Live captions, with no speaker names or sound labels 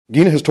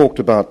Gina has talked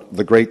about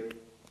the great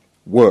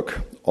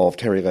work of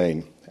Terry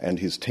Lane and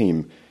his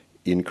team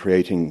in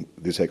creating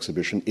this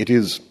exhibition. It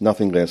is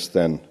nothing less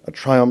than a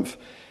triumph,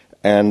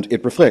 and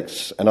it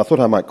reflects, and I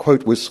thought I might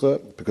quote Whistler,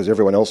 because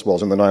everyone else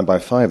was in the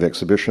 9x5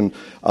 exhibition,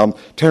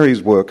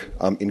 Terry's work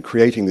in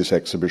creating this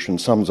exhibition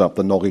sums up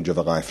the knowledge of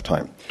a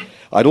lifetime.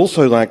 I'd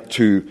also like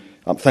to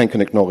thank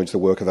and acknowledge the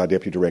work of our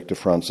Deputy Director,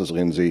 Frances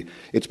Lindsay.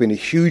 It's been a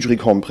hugely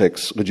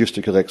complex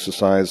logistical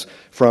exercise.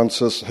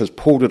 Frances has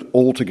pulled it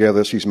all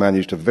together. She's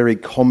managed a very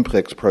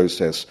complex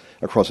process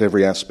across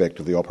every aspect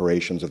of the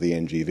operations of the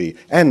NGV,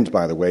 and,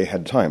 by the way,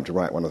 had time to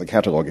write one of the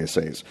catalogue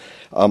essays.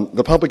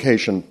 The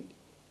publication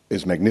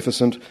is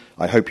magnificent.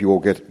 I hope you all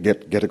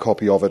get a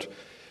copy of it.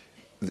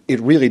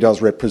 It really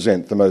does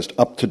represent the most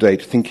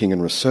up-to-date thinking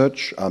and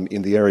research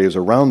in the areas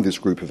around this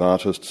group of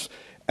artists.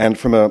 And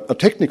from a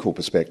technical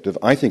perspective,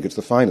 I think it's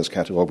the finest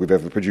catalogue we've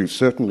ever produced.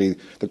 Certainly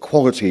the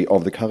quality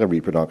of the colour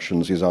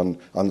reproductions is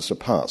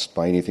unsurpassed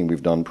by anything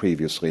we've done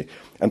previously.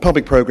 And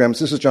public programmes,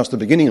 this is just the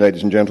beginning,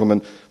 ladies and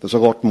gentlemen. There's a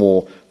lot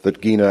more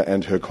that Gina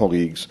and her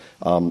colleagues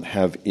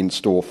have in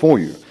store for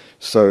you.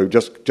 So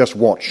just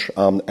watch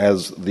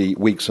as the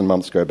weeks and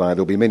months go by.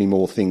 There'll be many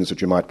more things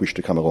that you might wish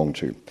to come along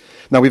to.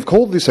 Now, we've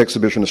called this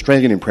exhibition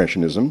Australian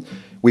Impressionism.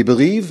 We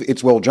believe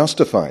it's well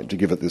justified to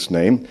give it this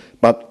name,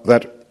 but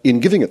that in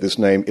giving it this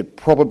name, it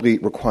probably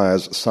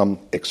requires some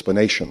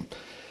explanation.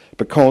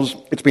 Because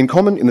it's been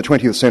common in the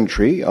 20th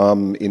century,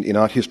 in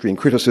art history and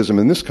criticism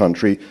in this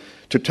country,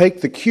 to take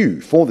the cue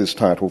for this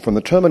title from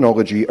the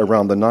terminology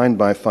around the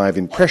 9x5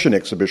 Impression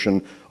exhibition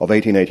of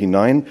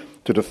 1889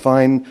 to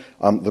define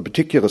the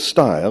particular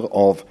style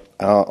of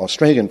our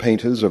Australian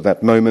painters of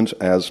that moment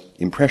as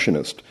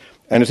Impressionist.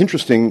 And it's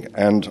interesting,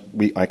 and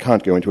I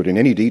can't go into it in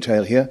any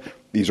detail here,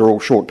 these are all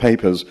short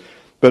papers,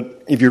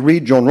 but if you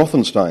read John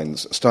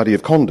Rothenstein's study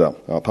of Conda,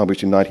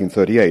 published in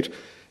 1938,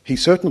 he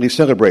certainly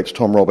celebrates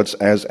Tom Roberts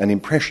as an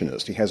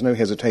impressionist. He has no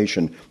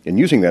hesitation in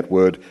using that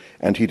word,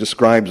 and he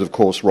describes, of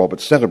course,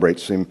 Roberts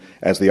celebrates him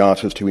as the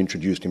artist who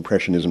introduced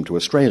Impressionism to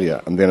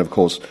Australia, and then, of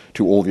course,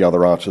 to all the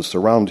other artists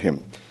around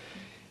him.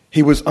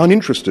 He was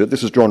uninterested,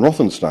 this is John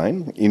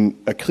Rothenstein, in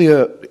a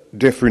clear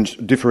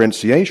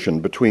differentiation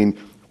between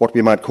what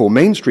we might call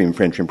mainstream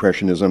French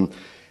Impressionism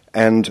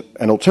and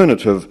an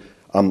alternative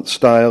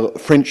style,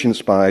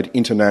 French-inspired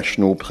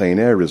international plein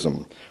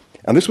airism.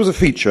 And this was a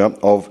feature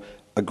of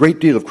a great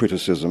deal of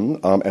criticism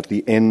at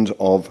the end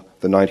of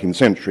the 19th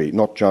century,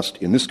 not just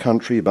in this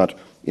country, but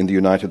in the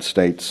United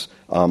States,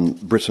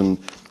 Britain,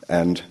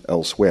 and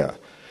elsewhere.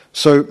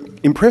 So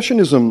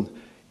Impressionism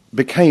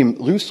became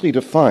loosely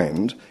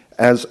defined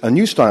as a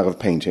new style of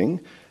painting,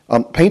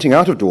 painting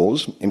out of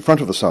doors in front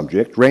of the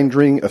subject,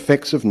 rendering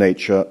effects of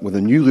nature with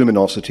a new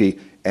luminosity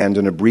and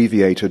an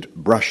abbreviated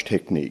brush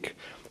technique.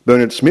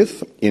 Bernard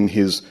Smith, in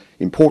his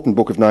important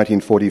book of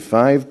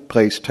 1945,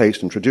 Place,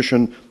 Taste and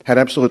Tradition, had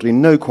absolutely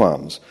no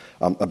qualms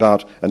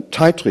about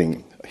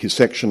titling his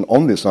section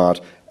on this art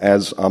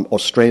as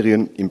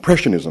Australian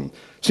Impressionism,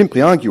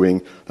 simply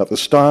arguing that the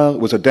style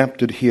was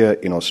adapted here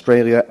in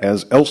Australia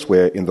as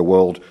elsewhere in the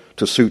world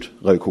to suit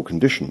local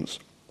conditions.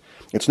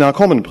 It's now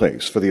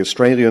commonplace for the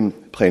Australian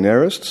plein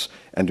airists,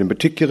 and in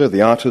particular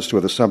the artists who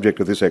are the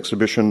subject of this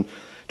exhibition,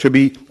 to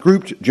be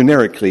grouped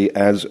generically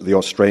as the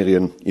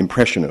Australian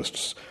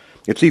Impressionists.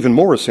 It's even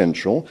more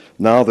essential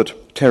now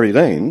that Terry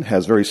Lane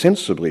has very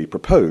sensibly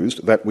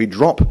proposed that we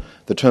drop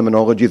the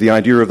terminology, the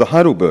idea of the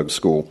Heidelberg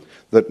School,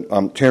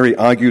 that Terry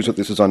argues that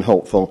this is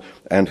unhelpful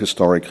and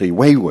historically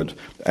wayward,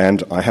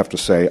 and I have to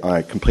say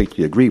I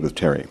completely agree with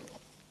Terry.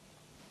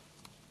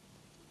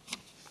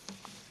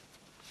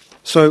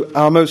 So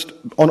on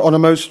the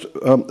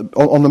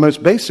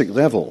most basic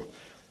level,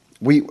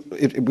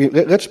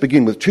 let's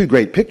begin with two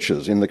great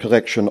pictures in the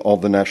collection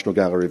of the National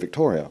Gallery of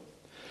Victoria.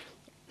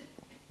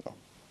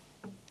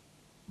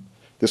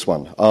 This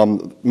one,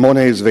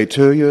 Monet's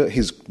Vautour,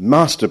 his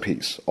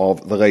masterpiece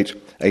of the late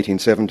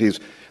 1870s.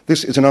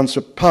 This is an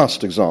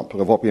unsurpassed example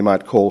of what we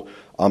might call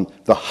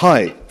the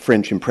high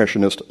French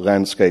Impressionist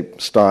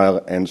landscape style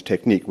and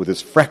technique, with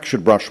this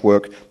fractured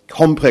brushwork,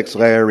 complex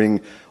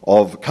layering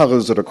of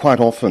colours that are quite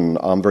often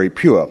very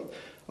pure,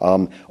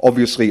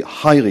 obviously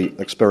highly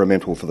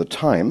experimental for the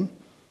time.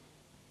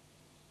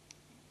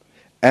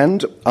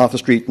 And Arthur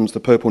Streeton's The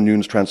Purple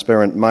Noon's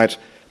Transparent might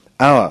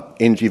our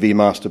NGV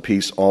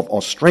masterpiece of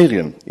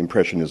Australian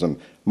Impressionism,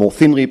 more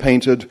thinly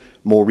painted,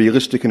 more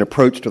realistic in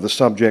approach to the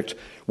subject,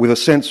 with a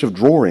sense of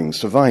drawing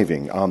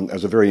surviving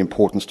as a very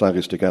important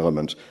stylistic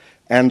element.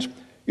 And,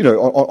 you know,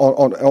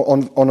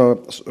 on a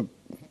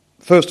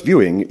first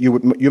viewing,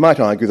 you might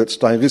argue that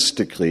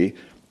stylistically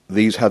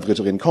these have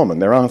little in common.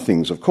 There are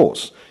things, of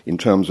course, in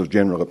terms of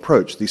general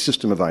approach, the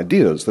system of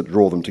ideas that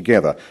draw them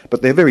together,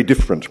 but they're very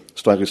different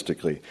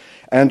stylistically.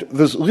 And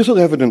there's little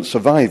evidence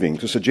surviving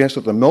to suggest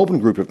that the Melbourne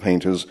group of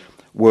painters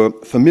were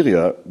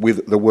familiar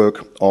with the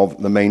work of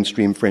the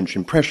mainstream French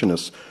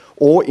Impressionists,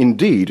 or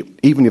indeed,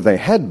 even if they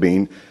had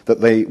been,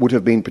 that they would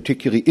have been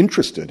particularly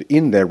interested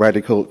in their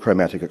radical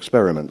chromatic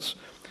experiments.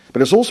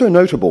 But it's also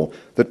notable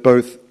that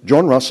both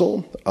John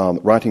Russell,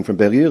 writing from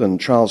Belle-Île, and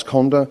Charles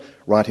Conder,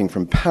 writing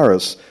from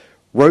Paris,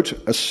 wrote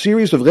a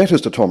series of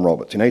letters to Tom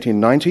Roberts in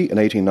 1890 and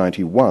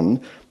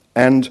 1891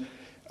 and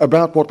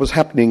about what was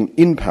happening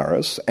in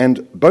Paris,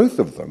 and both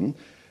of them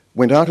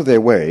went out of their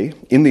way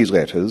in these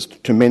letters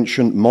to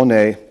mention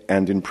Monet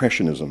and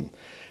Impressionism.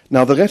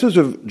 Now, the letters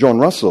of John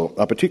Russell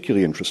are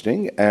particularly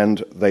interesting,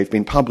 and they've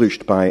been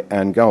published by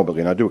Anne Galbary,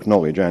 and I do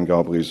acknowledge Anne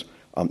Galbary's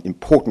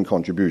important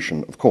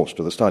contribution, of course,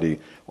 to the study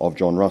of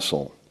John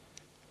Russell.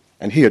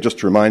 And here, just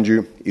to remind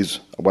you,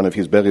 is one of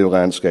his Belle-Île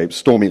landscapes,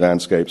 stormy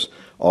landscapes,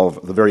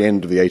 of the very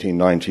end of the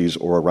 1890s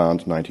or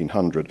around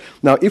 1900.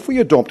 Now, if we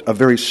adopt a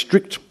very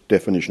strict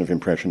definition of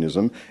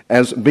Impressionism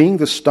as being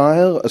the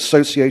style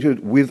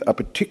associated with a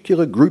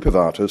particular group of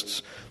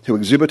artists who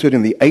exhibited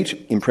in the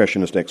 8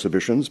 Impressionist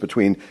exhibitions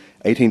between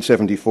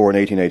 1874 and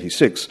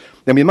 1886,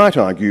 then we might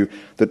argue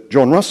that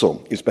John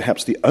Russell is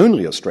perhaps the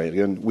only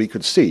Australian we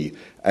could see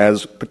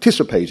as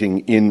participating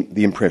in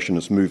the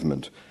Impressionist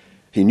movement.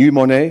 He knew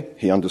Monet,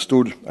 he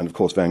understood, and of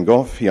course Van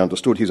Gogh, he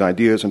understood his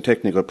ideas and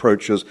technical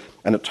approaches,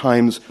 and at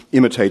times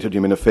imitated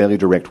him in a fairly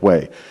direct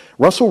way.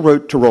 Russell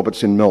wrote to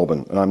Roberts in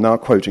Melbourne, and I'm now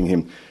quoting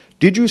him,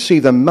 "Did you see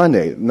the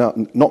Manet,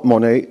 not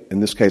Monet, in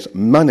this case,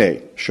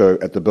 Manet show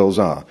at the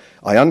Beaux-Arts?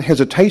 I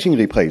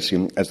unhesitatingly place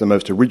him as the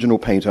most original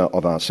painter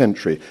of our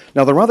century."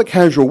 Now, the rather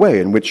casual way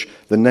in which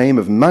the name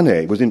of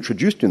Manet was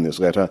introduced in this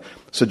letter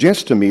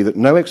suggests to me that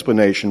no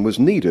explanation was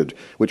needed,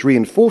 which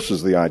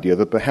reinforces the idea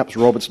that perhaps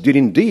Roberts did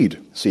indeed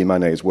see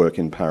Manet's work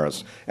in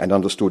Paris and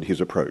understood his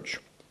approach.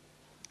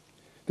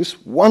 This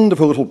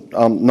wonderful little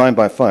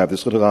 9x5,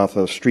 this little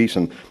Arthur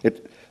Streeton,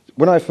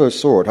 when I first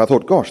saw it, I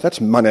thought, gosh,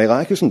 that's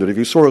Manet-like, isn't it? If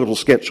you saw a little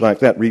sketch like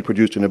that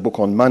reproduced in a book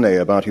on Manet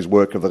about his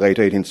work of the late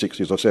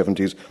 1860s or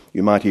 70s,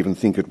 you might even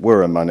think it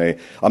were a Manet.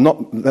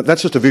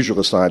 That's just a visual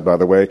aside, by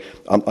the way.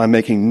 I'm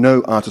making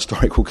no art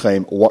historical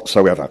claim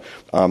whatsoever.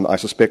 I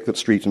suspect that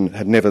Streeton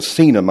had never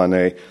seen a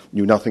Manet,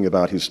 knew nothing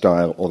about his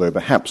style, although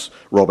perhaps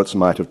Roberts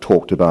might have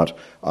talked about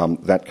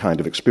that kind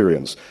of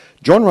experience.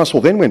 John Russell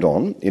then went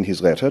on, in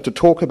his letter, to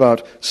talk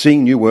about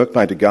seeing new work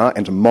by Degas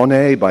and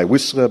Monet, by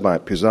Whistler, by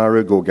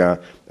Pissarro, Gauguin,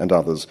 and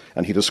others.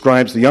 And he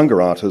describes the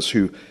younger artists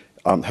who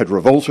had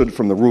revolted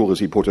from the rule, as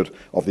he put it,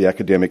 of the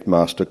academic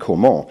master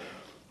Cormon.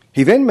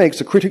 He then makes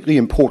a critically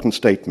important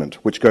statement,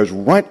 which goes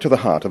right to the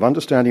heart of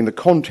understanding the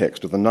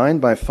context of the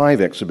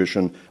 9x5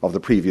 exhibition of the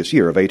previous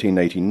year, of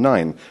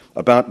 1889,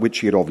 about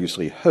which he had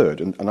obviously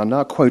heard. And I'm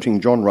now quoting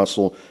John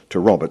Russell to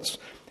Roberts.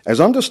 "As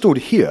understood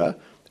here,"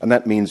 and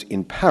that means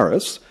in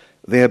Paris,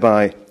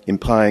 thereby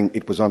implying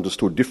it was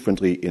understood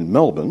differently in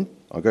Melbourne.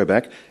 I'll go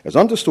back. "As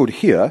understood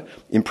here,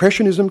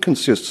 Impressionism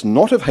consists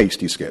not of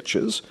hasty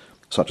sketches,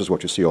 such as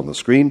what you see on the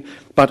screen,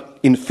 but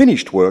in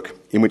finished work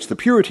in which the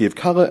purity of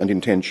colour and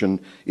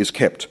intention is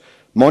kept.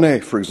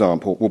 Monet, for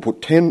example, will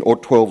put 10 or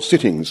 12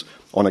 sittings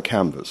on a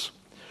canvas."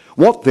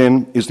 What,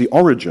 then, is the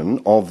origin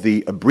of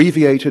the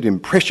abbreviated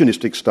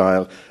impressionistic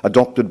style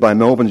adopted by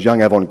Melbourne's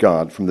young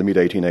avant-garde from the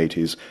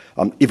mid-1880s,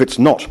 if it's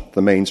not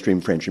the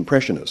mainstream French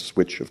Impressionists,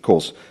 which, of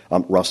course,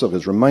 Russell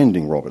is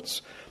reminding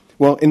Roberts?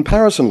 Well, in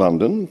Paris and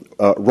London,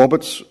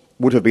 Roberts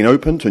would have been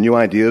open to new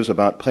ideas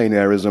about plein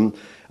airism,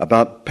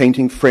 about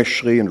painting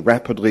freshly and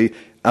rapidly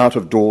out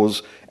of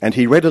doors, and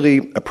he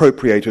readily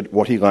appropriated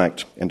what he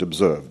liked and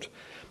observed.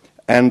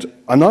 And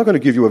I'm now going to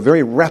give you a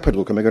very rapid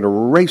look, and we're going to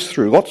race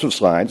through lots of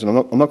slides, and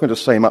I'm not going to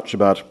say much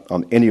about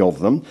any of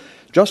them,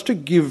 just to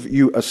give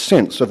you a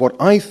sense of what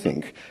I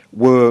think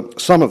were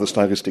some of the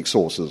stylistic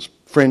sources,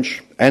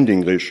 French and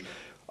English,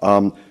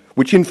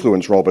 which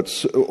influenced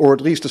Roberts, or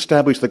at least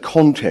established the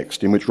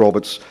context in which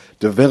Roberts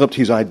developed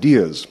his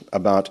ideas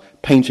about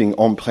painting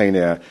en plein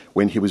air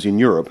when he was in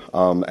Europe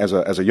as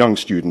a young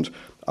student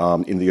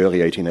in the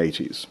early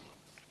 1880s.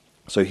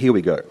 So here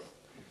we go.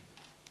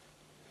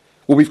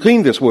 Well, we've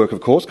cleaned this work, of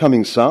course,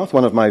 Coming South,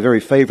 one of my very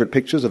favourite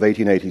pictures of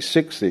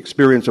 1886, the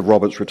experience of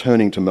Roberts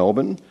returning to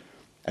Melbourne.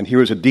 And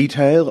here is a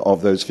detail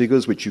of those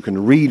figures, which you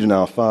can read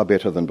now far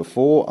better than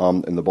before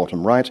in the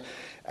bottom right.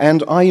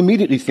 And I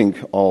immediately think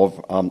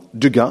of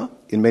Degas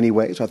in many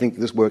ways. I think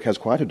this work has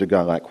quite a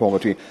Degas-like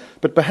quality,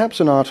 but perhaps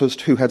an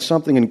artist who had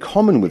something in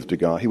common with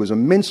Degas. He was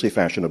immensely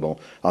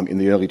fashionable in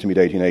the early to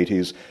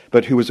mid-1880s,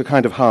 but who was a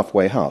kind of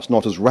halfway house,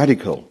 not as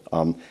radical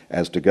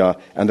as Degas,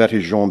 and that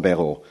is Jean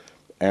Béraud.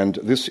 And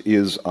this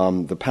is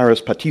the Paris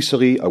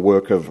Patisserie, a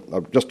work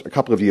of just a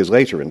couple of years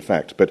later, in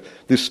fact. But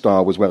this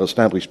style was well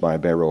established by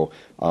Béraud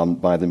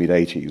by the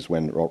mid-80s,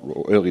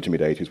 early to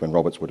mid-80s, when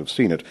Roberts would have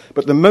seen it.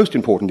 But the most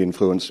important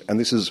influence, and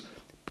this is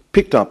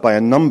picked up by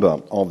a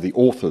number of the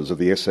authors of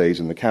the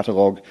essays in the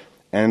catalogue,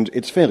 and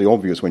it's fairly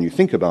obvious when you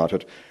think about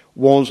it,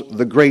 was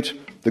the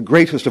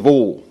greatest of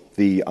all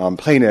the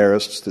plein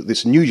airists,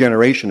 this new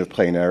generation of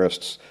plein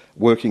airists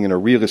working in a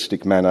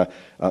realistic manner,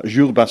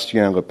 Jules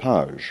Bastien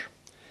Lepage.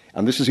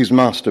 And this is his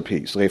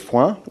masterpiece, Les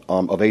Foins,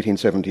 of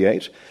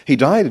 1878. He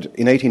died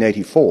in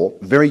 1884,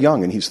 very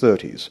young, in his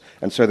 30s.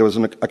 And so there was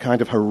a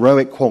kind of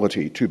heroic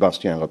quality to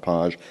Bastien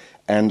Lepage.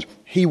 And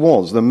he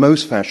was the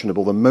most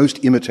fashionable, the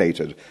most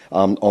imitated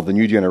of the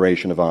new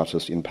generation of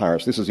artists in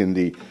Paris. This is in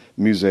the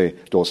Musée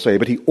d'Orsay.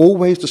 But he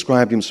always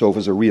described himself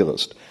as a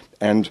realist.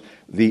 And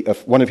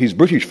one of his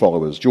British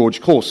followers, George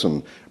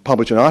Clausen,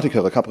 published an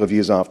article a couple of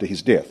years after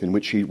his death in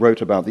which he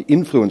wrote about the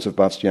influence of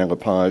Bastien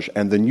Lepage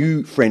and the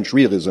new French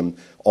realism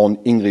on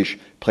English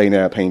plein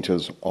air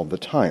painters of the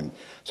time.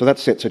 So that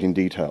sets it in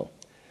detail.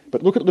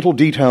 But look at little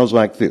details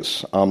like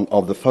this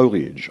of the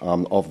foliage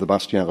of the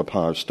Bastien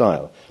Lepage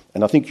style.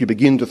 And I think you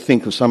begin to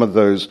think of some of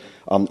those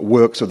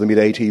works of the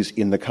mid-80s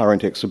in the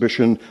current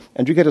exhibition,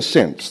 and you get a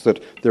sense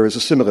that there is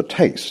a similar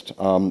taste.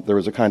 There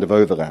is a kind of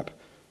overlap.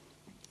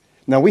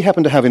 Now, we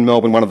happen to have in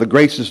Melbourne one of the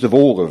greatest of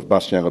all of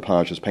Bastien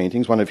Lepage's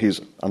paintings, one of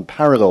his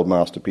unparalleled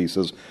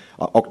masterpieces,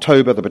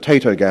 October, the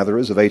Potato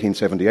Gatherers of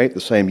 1878, the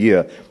same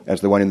year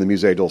as the one in the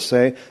Musée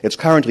d'Orsay. It's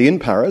currently in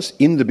Paris,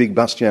 in the big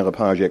Bastien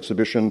Lepage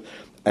exhibition,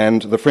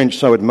 and the French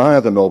so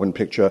admire the Melbourne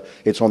picture,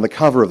 it's on the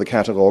cover of the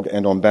catalogue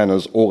and on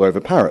banners all over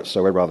Paris,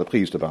 so we're rather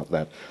pleased about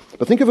that.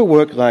 But think of a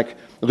work like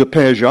Le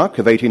Père Jacques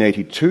of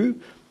 1882,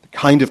 the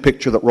kind of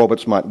picture that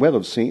Roberts might well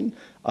have seen,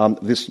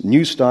 this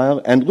new style,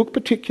 and look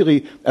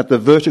particularly at the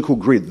vertical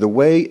grid, the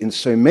way in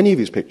so many of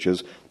his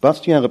pictures,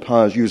 Bastien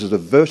Lepage uses a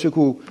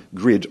vertical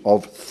grid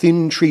of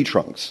thin tree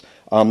trunks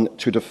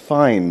to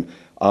define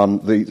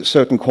the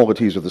certain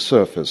qualities of the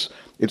surface.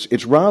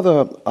 It's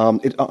rather,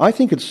 I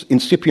think it's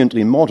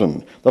incipiently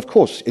modern. Of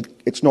course,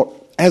 it's not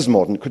as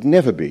modern, it could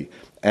never be,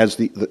 as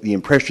the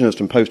Impressionist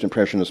and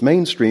Post-Impressionist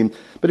mainstream,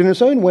 but in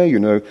its own way,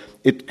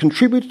 it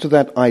contributes to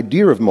that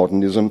idea of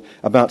modernism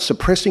about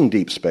suppressing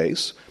deep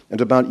space and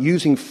about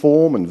using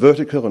form and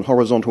vertical and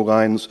horizontal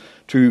lines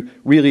to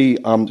really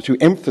to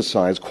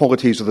emphasize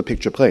qualities of the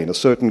picture plane, a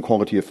certain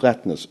quality of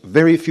flatness.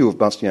 Very few of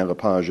Bastien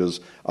Lepage's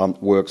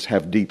works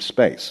have deep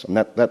space, and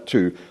that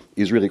too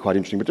is really quite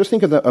interesting. But just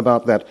think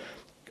about that,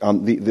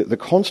 the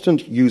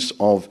constant use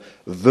of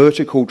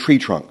vertical tree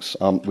trunks,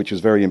 which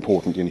is very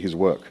important in his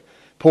work.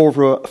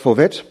 Pauvre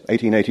Fauvette,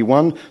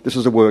 1881. This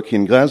is a work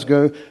in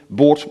Glasgow,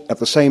 bought at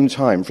the same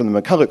time from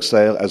the McCulloch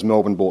sale as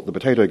Melbourne bought the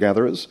Potato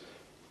Gatherers.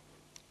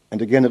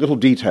 And again, a little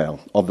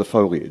detail of the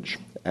foliage.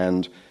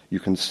 And you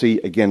can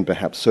see, again,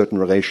 perhaps certain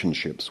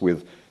relationships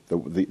with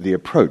the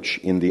approach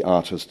in the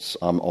artists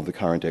of the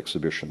current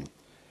exhibition.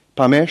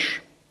 Pamèche,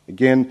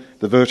 again,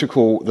 the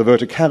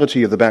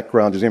verticality of the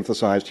background is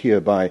emphasized here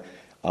by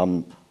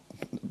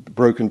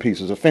broken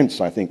pieces of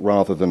fence, I think,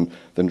 rather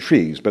than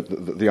trees,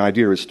 but the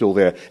idea is still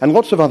there. And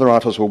lots of other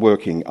artists were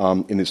working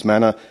in this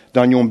manner.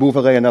 Dagnon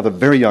Bouveray, another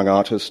very young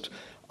artist,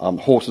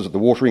 Horses at the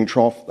Watering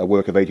Trough, a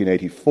work of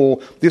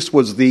 1884. This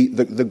was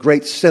the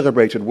great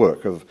celebrated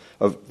work of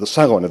the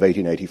Salon of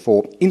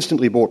 1884,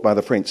 instantly bought by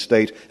the French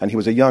state, and he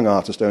was a young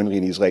artist only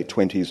in his late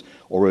 20s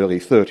or early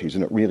 30s,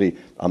 and it really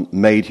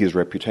made his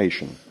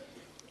reputation.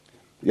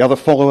 The other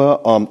follower,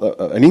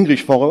 an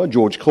English follower,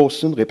 George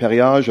Clausen, Les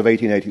Périages of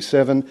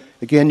 1887.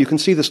 Again, you can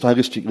see the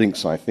stylistic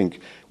links, I think,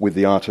 with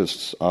the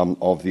artists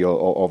of the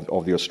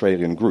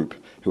Australian group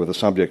who are the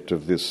subject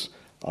of this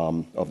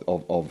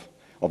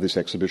of this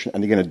exhibition.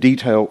 And again, a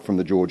detail from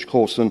the George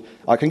Clausen.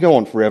 I can go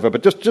on forever,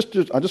 but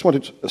I just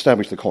wanted to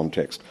establish the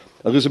context.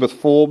 Elizabeth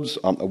Forbes,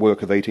 a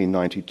work of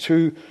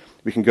 1892.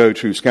 We can go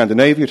to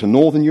Scandinavia, to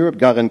Northern Europe,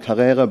 Garen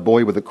Carrera,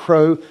 Boy with a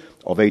Crow,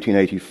 of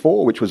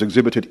 1884, which was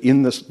exhibited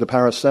in the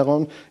Paris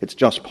Salon. It's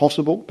just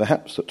possible,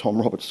 perhaps, that Tom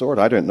Roberts saw it,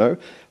 I don't know.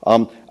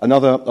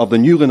 Another of the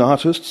Newlyn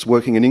artists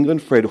working in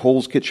England, Fred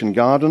Hall's Kitchen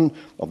Garden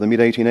of the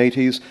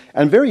mid-1880s.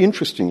 And very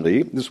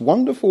interestingly, this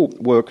wonderful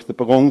work that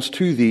belongs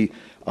to the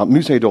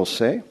Musée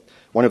d'Orsay,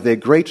 one of their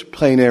great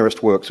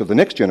plein-airist works of the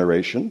next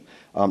generation,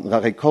 La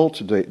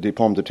Récolte des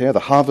Pommes de Terre, the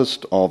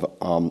harvest of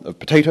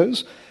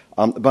potatoes,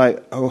 by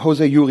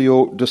José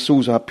Julio de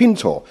Sousa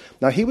Pinto.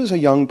 Now, he was a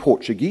young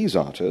Portuguese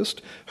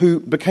artist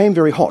who became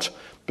very hot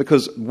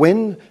because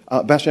when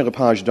Bastien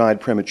Lepage died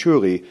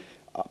prematurely,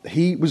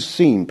 he was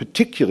seen,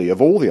 particularly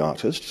of all the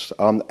artists,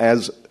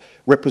 as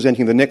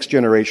representing the next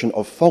generation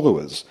of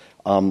followers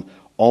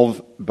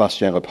of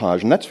Bastien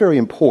Lepage. And that's very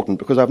important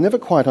because I've never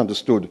quite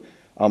understood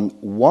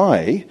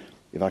why,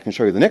 if I can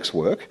show you the next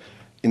work,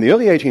 in the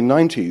early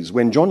 1890s,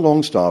 when John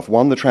Longstaff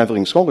won the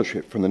travelling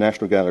scholarship from the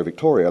National Gallery of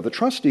Victoria, the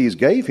trustees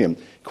gave him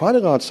quite a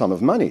large sum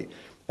of money.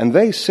 And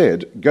they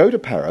said, go to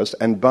Paris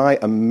and buy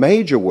a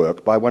major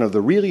work by one of the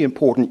really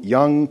important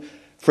young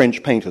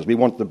French painters. We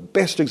want the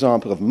best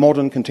example of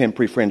modern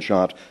contemporary French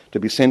art to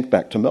be sent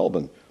back to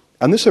Melbourne.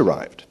 And this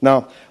arrived.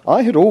 Now,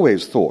 I had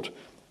always thought,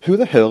 who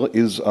the hell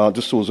is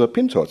de Sousa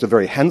Pinto? It's a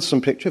very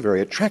handsome picture,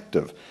 very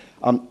attractive.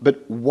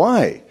 But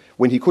why?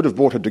 When he could have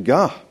bought a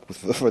Degas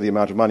for the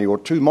amount of money, or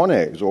two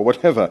Monets, or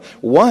whatever.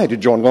 Why did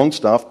John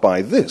Longstaff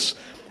buy this?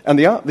 And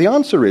the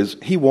answer is,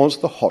 he was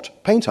the hot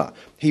painter.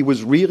 He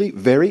was really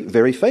very,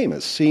 very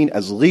famous, seen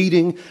as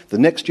leading the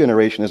next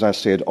generation, as I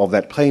said, of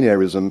that plein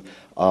airism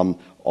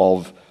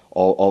of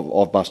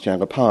of Bastien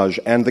Lepage.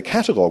 And the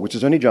catalogue, which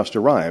has only just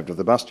arrived, of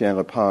the Bastien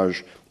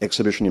Lepage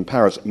exhibition in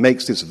Paris,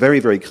 makes this very,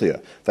 very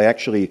clear. They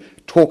actually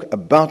talk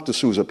about de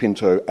Souza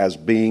Pinto as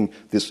being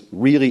this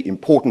really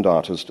important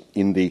artist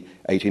in the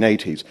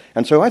 1880s.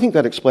 And so I think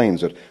that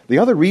explains it. The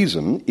other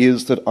reason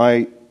is that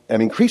I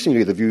am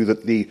increasingly of the view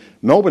that the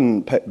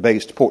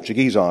Melbourne-based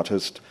Portuguese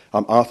artist,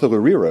 Arthur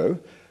Loureiro,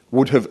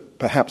 would have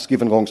perhaps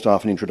given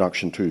Longstaff an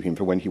introduction to him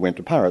for when he went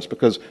to Paris,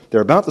 because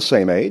they're about the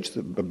same age,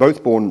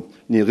 both born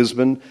near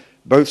Lisbon,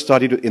 both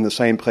studied in the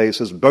same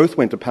places, both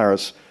went to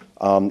Paris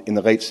in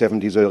the late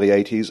 70s, early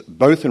 80s,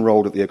 both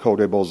enrolled at the École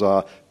des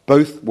Beaux-Arts,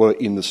 both were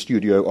in the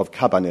studio of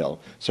Cabanel.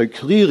 So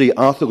clearly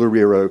Arthur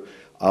Loureiro,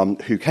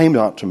 who came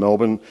out to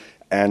Melbourne,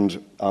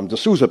 and de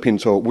Souza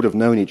Pinto would have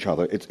known each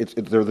other.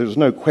 There's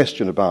no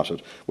question about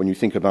it when you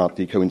think about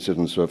the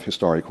coincidence of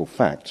historical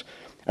fact.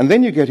 And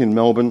then you get in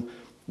Melbourne,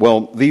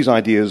 well, these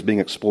ideas being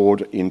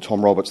explored in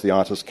Tom Roberts' The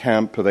Artist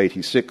Camp of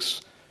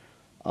 86,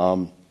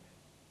 A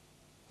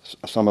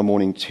Summer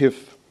Morning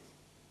Tiff,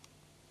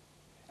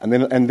 and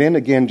then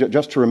again,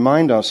 just to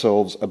remind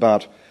ourselves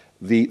about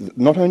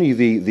not only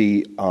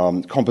the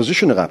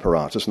compositional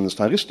apparatus and the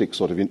stylistic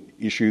sort of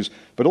issues,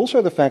 but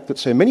also the fact that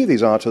so many of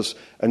these artists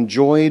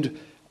enjoyed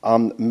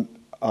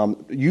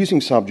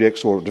using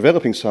subjects or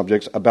developing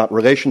subjects about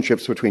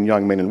relationships between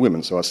young men and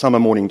women. So A Summer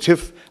Morning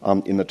Tiff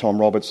in the Tom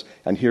Roberts,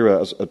 and here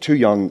are two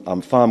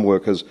young farm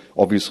workers,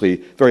 obviously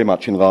very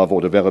much in love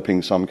or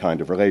developing some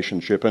kind of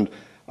relationship. And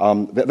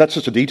that's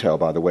just a detail,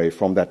 by the way,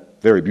 from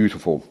that very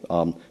beautiful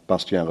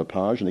Bastien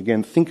Lepage. And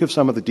again, think of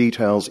some of the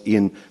details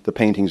in the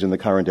paintings in the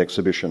current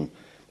exhibition.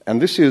 And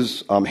this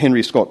is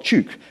Henry Scott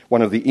Tuke,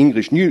 one of the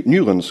English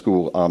Newland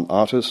School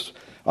artists.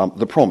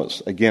 The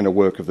Promise, again a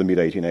work of the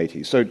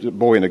mid-1880s. So a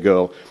boy and a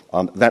girl,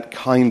 that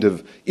kind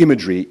of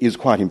imagery is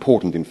quite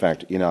important, in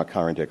fact, in our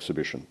current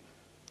exhibition.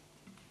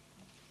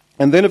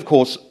 And then, of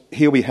course,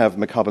 here we have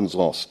McCubbin's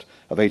Lost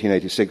of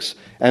 1886,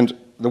 and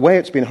the way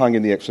it's been hung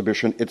in the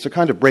exhibition, it's a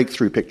kind of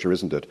breakthrough picture,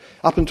 isn't it?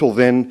 Up until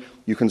then,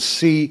 you can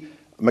see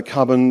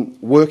McCubbin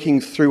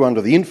working through under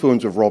the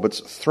influence of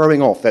Roberts,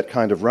 throwing off that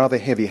kind of rather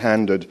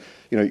heavy-handed,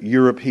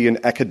 European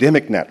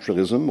academic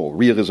naturalism or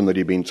realism that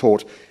he'd been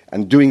taught,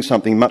 and doing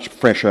something much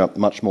fresher,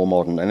 much more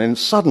modern. And then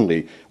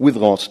suddenly, with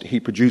Lost, he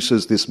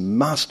produces this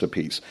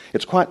masterpiece.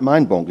 It's quite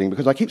mind-boggling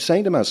because I keep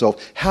saying to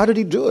myself, how did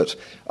he do it?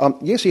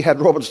 Yes, he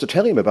had Roberts to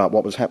tell him about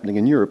what was happening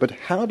in Europe, but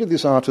how did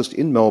this artist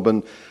in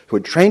Melbourne, who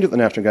had trained at the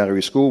National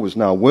Gallery School, was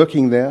now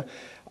working there,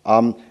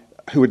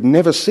 who had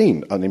never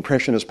seen an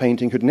Impressionist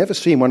painting, who'd never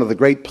seen one of the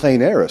great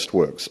plein airist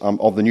works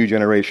of the new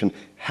generation,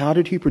 how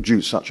did he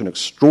produce such an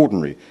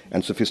extraordinary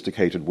and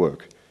sophisticated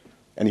work?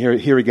 And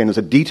here again is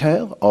a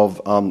detail of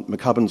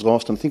McCubbin's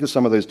Lost, and think of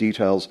some of those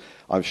details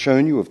I've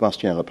shown you of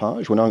Bastien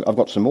Lepage. Well, I've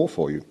got some more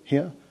for you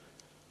here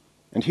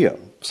and here.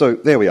 So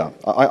there we are.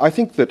 I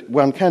think that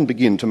one can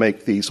begin to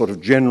make these sort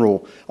of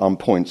general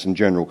points and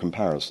general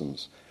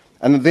comparisons.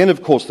 And then,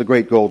 of course, The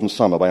Great Golden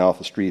Summer by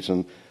Arthur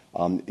Streeton,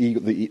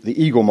 the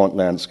Eaglemont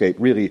landscape,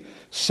 really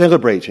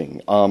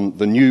celebrating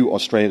the new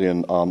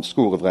Australian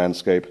school of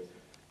landscape.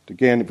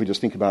 Again, if we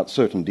just think about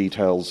certain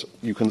details,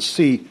 you can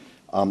see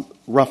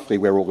roughly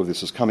where all of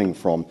this is coming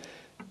from.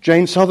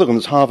 Jane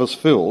Sutherland's Harvest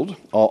Filled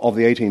of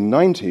the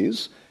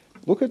 1890s,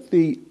 look at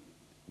the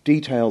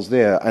details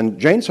there. And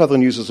Jane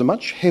Sutherland uses a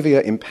much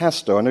heavier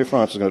impasto. I know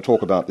Francis is going to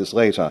talk about this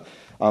later.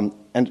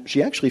 And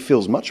she actually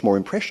feels much more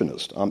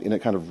impressionist in a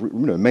kind of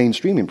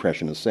mainstream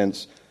impressionist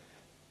sense.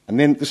 And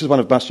then this is one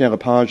of Bastien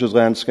Lepage's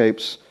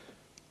landscapes,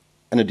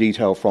 and a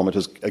detail from it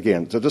is,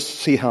 again, to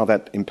just see how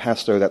that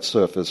impasto, that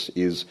surface,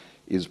 is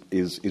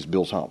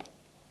built up.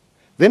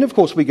 Then, of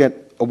course, we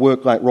get a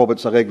work like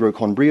Robert's Allegro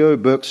con Brio,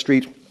 Burke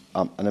Street,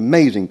 an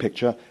amazing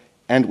picture,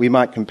 and we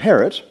might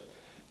compare it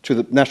to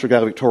the National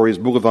Gallery Victoria's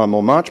Boulevard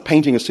Montmartre,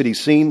 painting a city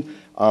scene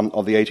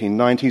of the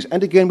 1890s,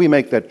 and again we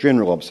make that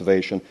general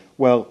observation,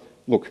 well,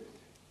 look,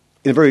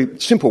 in a very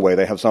simple way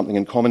they have something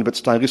in common, but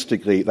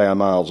stylistically they are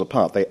miles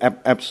apart. They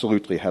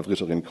absolutely have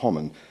little in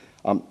common.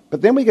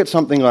 But then we get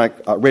something like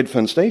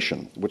Redfern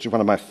Station, which is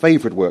one of my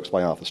favourite works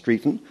by Arthur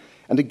Streeton,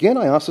 and again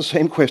I ask the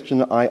same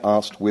question I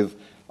asked with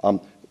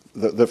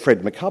the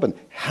Fred McCubbin.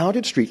 How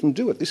did Streeton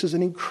do it? This is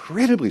an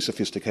incredibly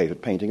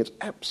sophisticated painting. It's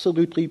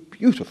absolutely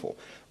beautiful.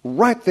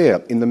 Right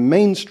there in the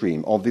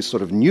mainstream of this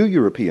sort of new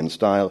European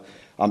style,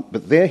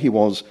 but there he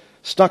was,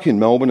 stuck in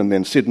Melbourne and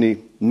then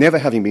Sydney, never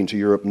having been to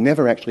Europe,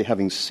 never actually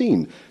having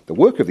seen the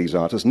work of these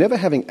artists, never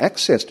having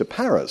access to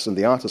Paris and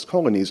the artist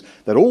colonies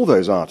that all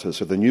those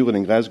artists of the Newlyn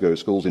and Glasgow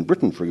schools in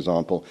Britain, for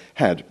example,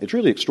 had. It's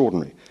really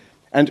extraordinary.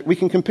 And we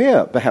can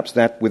compare, perhaps,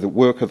 that with the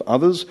work of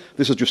others.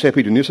 This is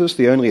Giuseppe Donitis,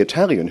 the only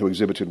Italian who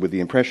exhibited with the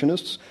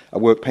Impressionists, a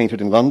work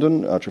painted in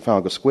London,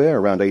 Trafalgar Square,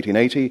 around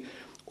 1880,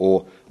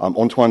 or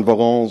Antoine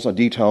Volant's A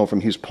Detail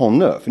from his Pont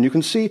Neuf. And you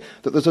can see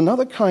that there's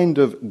another kind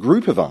of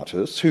group of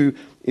artists who,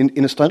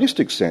 in a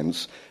stylistic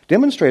sense,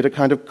 demonstrate a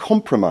kind of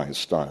compromise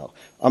style.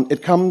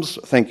 It comes,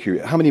 thank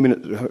you, how many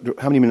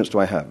minutes do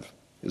I have?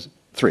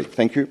 3,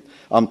 thank you.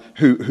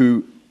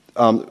 Who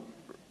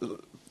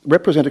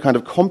represent a kind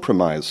of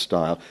compromise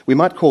style. We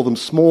might call them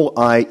small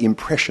I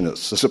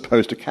impressionists as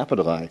opposed to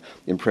capital I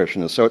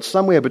impressionists. So it's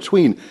somewhere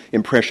between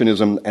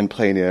impressionism and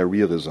plein air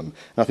realism. And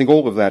I think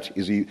all of that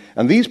is...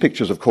 And these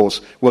pictures, of course,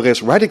 were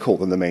less radical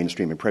than the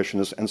mainstream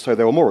impressionists, and so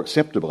they were more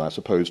acceptable, I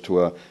suppose,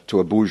 to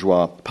a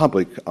bourgeois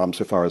public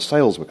so far as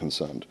sales were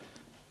concerned.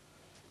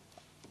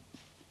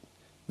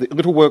 The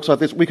little works like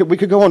this, we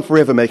could go on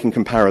forever making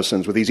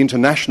comparisons with these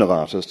international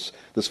artists,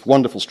 this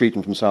wonderful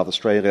Streeton from South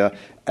Australia,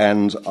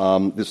 and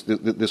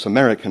this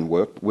American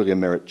work, William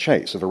Merritt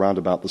Chase, of around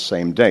about the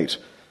same date.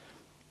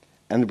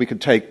 And we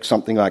could take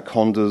something like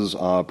Conda's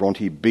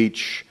Bronte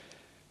Beach.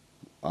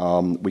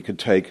 We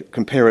could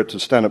compare it to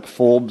Stanhope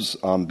Forbes'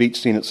 Beach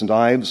Scene at St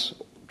Ives,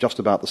 just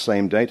about the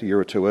same date, a year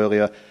or two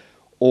earlier.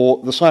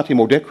 Or the slightly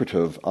more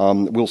decorative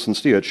Wilson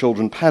Steer,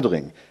 Children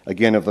Paddling,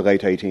 again of the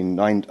late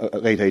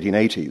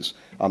 1880s.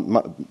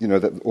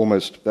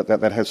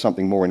 That has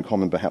something more in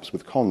common perhaps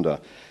with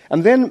Conda.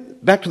 And then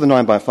back to the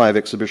 9x5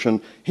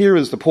 exhibition, here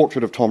is the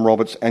portrait of Tom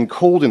Roberts, and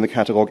called in the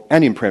catalogue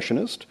An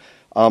Impressionist,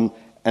 and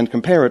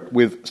compare it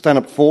with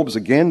Stanhope Forbes,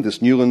 again,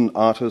 this Newland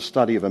artist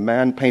study of a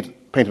man painted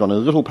on a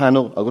little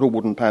panel, a little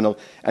wooden panel,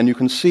 and you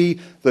can see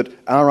that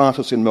our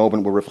artists in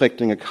Melbourne were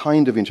reflecting a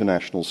kind of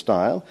international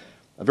style.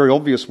 A very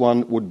obvious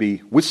one would be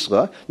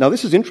Whistler. Now,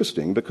 this is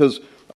interesting because